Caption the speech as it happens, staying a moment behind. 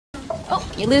Oh,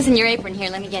 you're losing your apron. Here,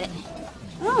 let me get it.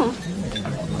 Oh.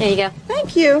 There you go.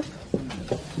 Thank you.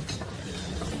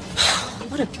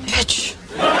 What a bitch.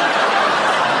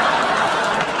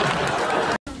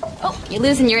 Oh, you're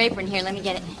losing your apron. Here, let me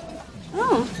get it.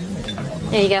 Oh.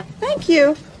 There you go. Thank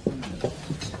you.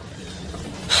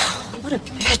 What a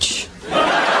bitch.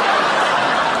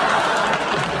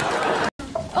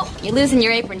 Oh, you're losing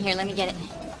your apron. Here, let me get it.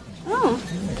 Oh.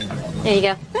 There you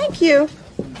go. Thank you.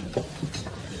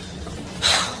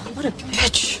 What a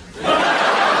bitch.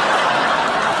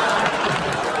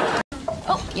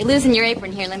 Oh, you're losing your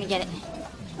apron. Here, let me get it.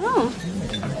 Oh.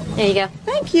 There you go.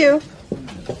 Thank you.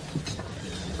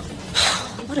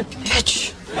 What a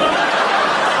bitch.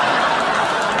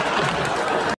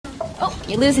 Oh,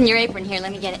 you're losing your apron. Here,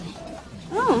 let me get it.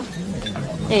 Oh.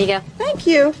 There you go. Thank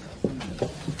you.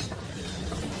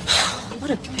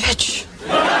 What a bitch.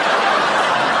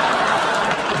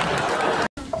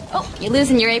 Oh, you're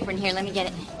losing your apron. Here, let me get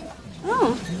it.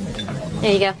 Oh.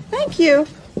 There you go. Thank you.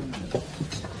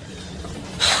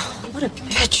 What a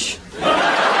bitch.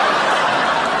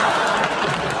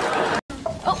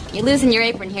 Oh, you're losing your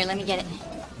apron. Here, let me get it.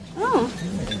 Oh.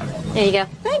 There you go.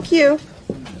 Thank you.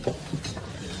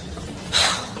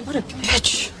 What a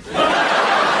bitch.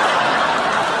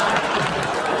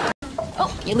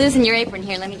 Oh, you're losing your apron.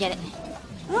 Here, let me get it.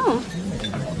 Oh.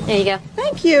 There you go.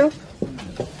 Thank you.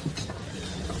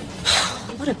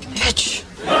 What a bitch.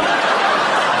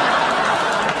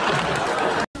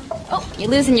 Oh, you're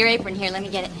losing your apron. Here, let me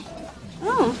get it.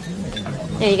 Oh.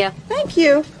 There you go. Thank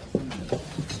you.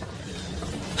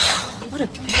 What a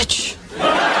bitch.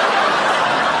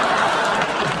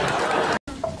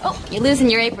 Oh, you're losing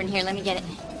your apron. Here, let me get it.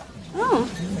 Oh.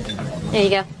 There you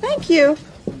go. Thank you.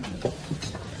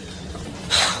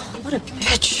 What a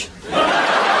bitch.